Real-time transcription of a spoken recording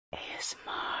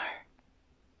ASMR.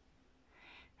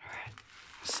 Alright,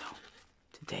 so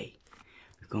today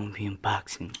we're going to be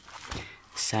unboxing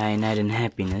Cyanide and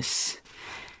Happiness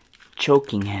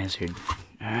Choking Hazard.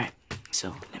 Alright,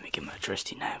 so let me get my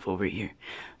trusty knife over here.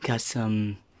 Got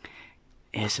some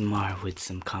ASMR with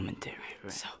some commentary.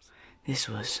 Right? So this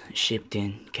was shipped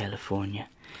in California,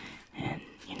 and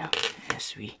you know,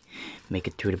 as we make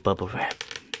it through the bubble wrap.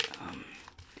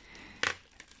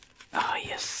 Oh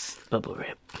yes, bubble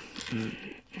wrap. Open.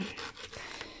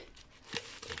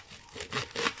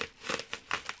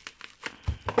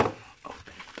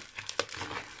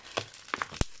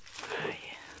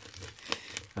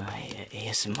 Oh yeah,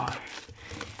 ASMR.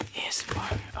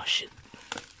 ASMR. Oh shit.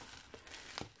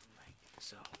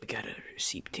 So we got a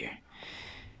receipt here.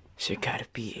 Circada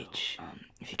PH.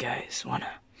 If you guys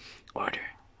wanna order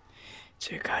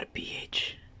Circada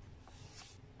PH.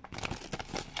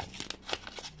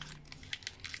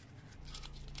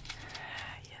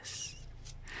 Yes.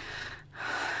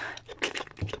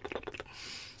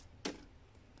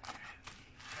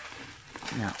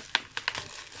 Now,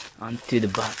 onto the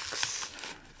box.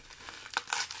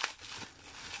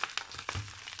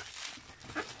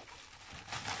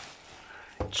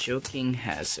 Choking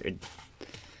hazard.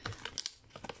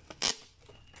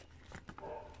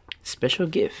 Special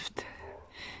gift.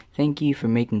 Thank you for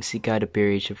making Cicada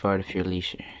PH a part of your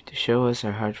leisure. To show us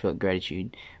our heartfelt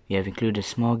gratitude, we have included a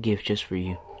small gift just for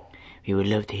you. We would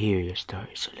love to hear your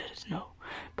story, so let us know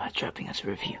by dropping us a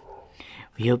review.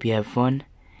 We hope you have fun,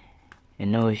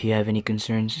 and know if you have any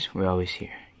concerns, we're always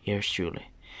here. Yours truly.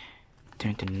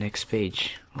 Turn to the next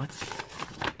page. What?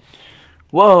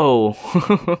 Whoa!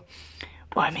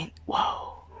 Well, I mean,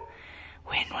 whoa.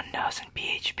 Win 1000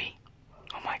 PHP.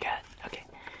 Oh my god. Okay.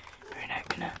 We're not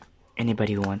gonna...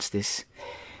 Anybody who wants this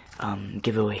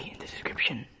giveaway in the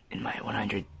description in my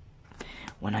 100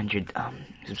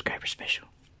 subscriber special.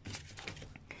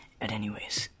 And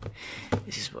anyways,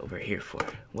 this is what we're here for.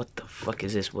 What the fuck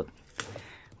is this? Why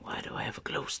do I have a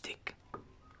glow stick?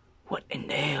 What in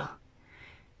the hell?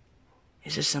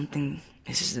 Is this something?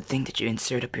 Is this the thing that you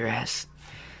insert up your ass?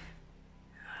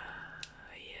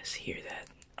 Yes, hear that.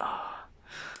 Oh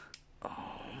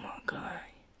my god.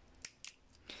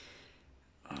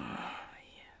 Yeah.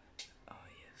 Oh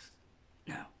yes.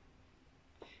 Now.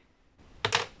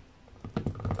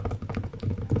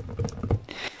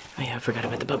 Oh yeah, I forgot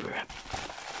about the bubble wrap.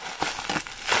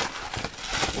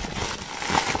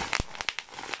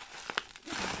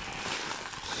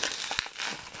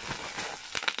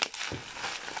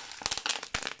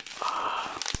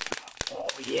 Oh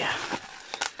yeah.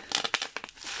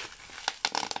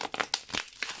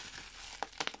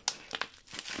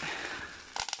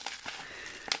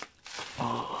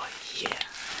 Oh yeah.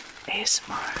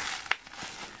 ASMR.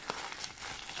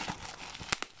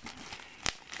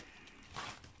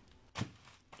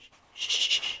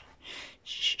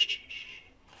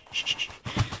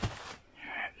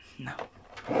 Alright, now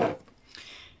we're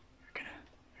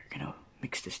gonna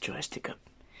mix this joystick up.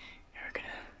 And we're gonna,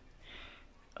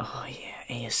 oh yeah,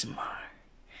 ASMR.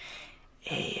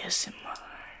 ASMR.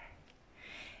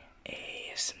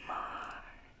 ASMR.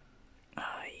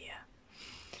 Oh yeah.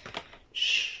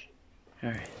 Shh.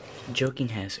 Alright. Joking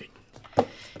hazard.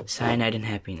 Cyanide and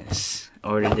Happiness.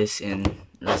 Ordered this in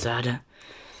Lazada.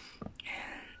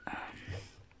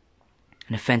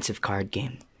 An offensive card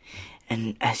game.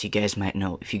 And as you guys might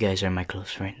know, if you guys are my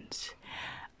close friends,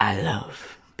 I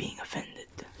love being offended.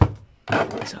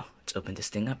 So let's open this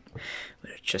thing up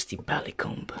with a trusty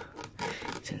polycomb.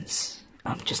 Since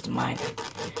I'm just a minor,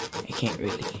 I can't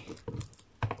really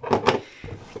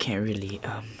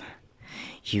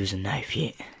use a knife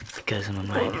yet because I'm a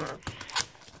minor.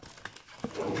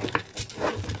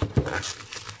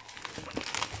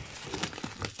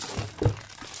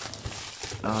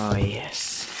 Oh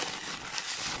yes.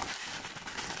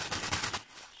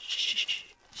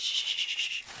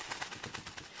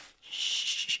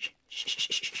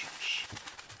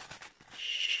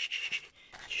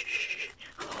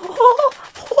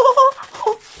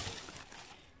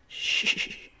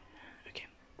 Okay.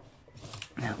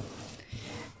 Now,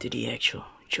 to the actual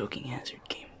choking hazard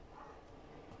game.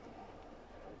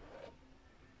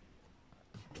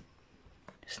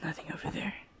 There's nothing over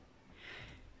there.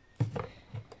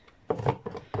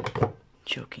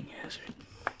 Choking hazard.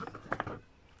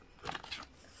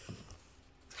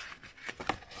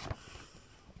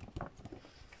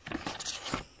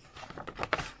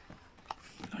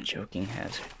 No choking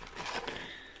hazard.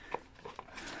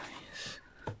 Yes.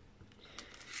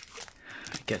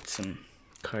 I got some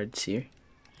cards here.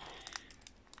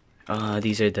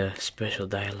 These are the special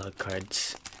dialogue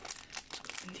cards.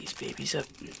 Open these babies up.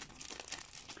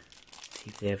 See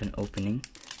if they have an opening.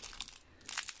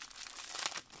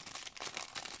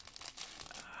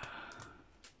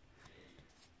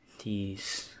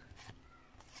 These.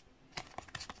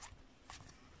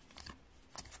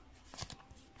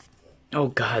 Oh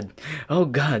God! Oh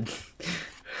God!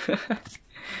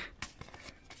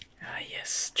 Ah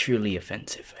yes, truly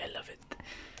offensive. I love it.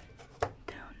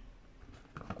 Down.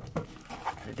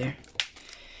 Over there.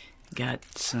 Got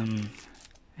some.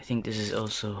 I think this is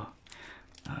also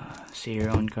say your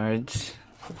own cards.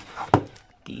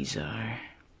 These are.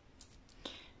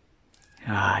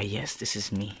 Ah yes, this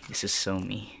is me. This is so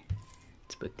me.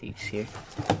 Let's put these here.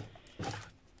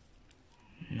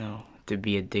 No, to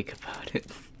be a dick about it.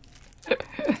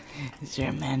 Is there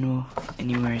a manual?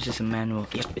 Anywhere is this a manual?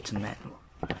 Yep, it's a manual.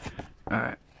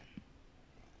 Alright.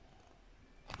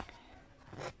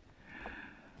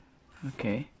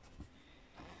 Okay.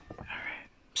 Alright,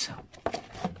 so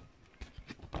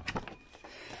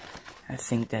I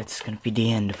think that's gonna be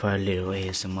the end of our little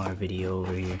ASMR video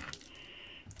over here.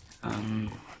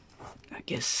 I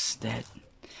guess that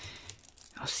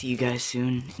I'll see you guys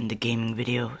soon in the gaming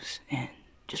videos, and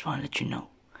just wanna let you know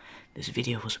this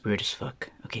video was weird as fuck,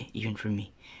 okay, even for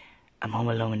me. I'm home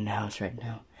alone in the house right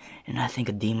now, and I think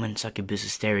a demon succubus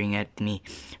is staring at me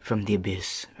from the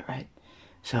abyss, alright?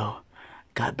 So,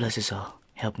 God bless us all.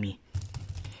 Help me.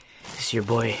 This is your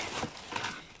boy,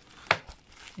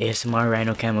 ASMR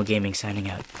Rhino Camo Gaming, signing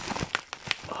out.